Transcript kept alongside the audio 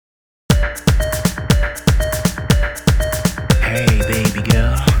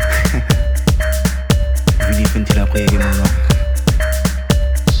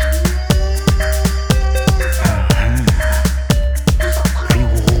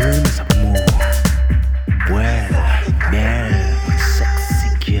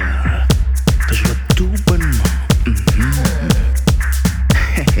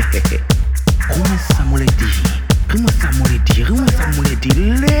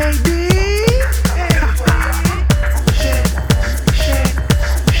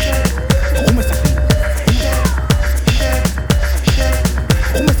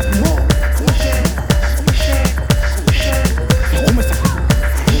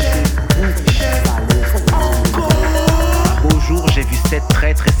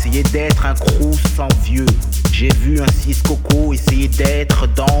un crew sans vieux. J'ai vu un 6 coco essayer d'être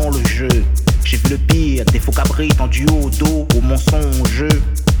dans le jeu. J'ai vu le pire des faux cabrites en duo dos au mensonge.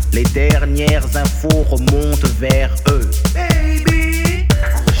 Les dernières infos remontent vers eux. Baby,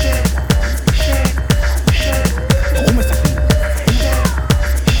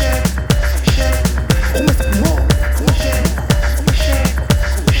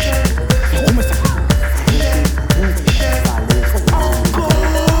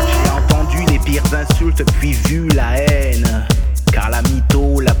 insultes puis vu la haine. Car la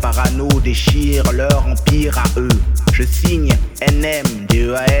mytho, la parano déchire leur empire à eux. Je signe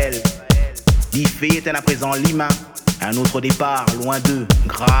Nmdeal. Biffé est à présent Lima. Un autre départ loin d'eux,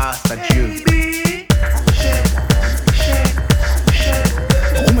 grâce à Dieu.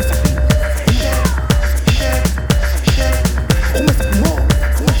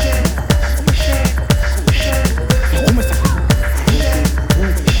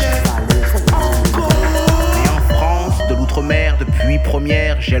 Depuis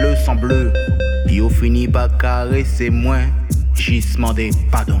première, j'ai le sang bleu. Yo fini par caresser moins. Gissement des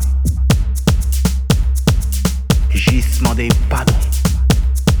pardons. Gissement des pardons.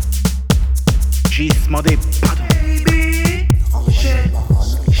 Gissement des pardons. Baby, shake,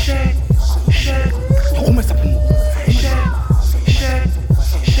 shake, shake. Remets ça pour moi.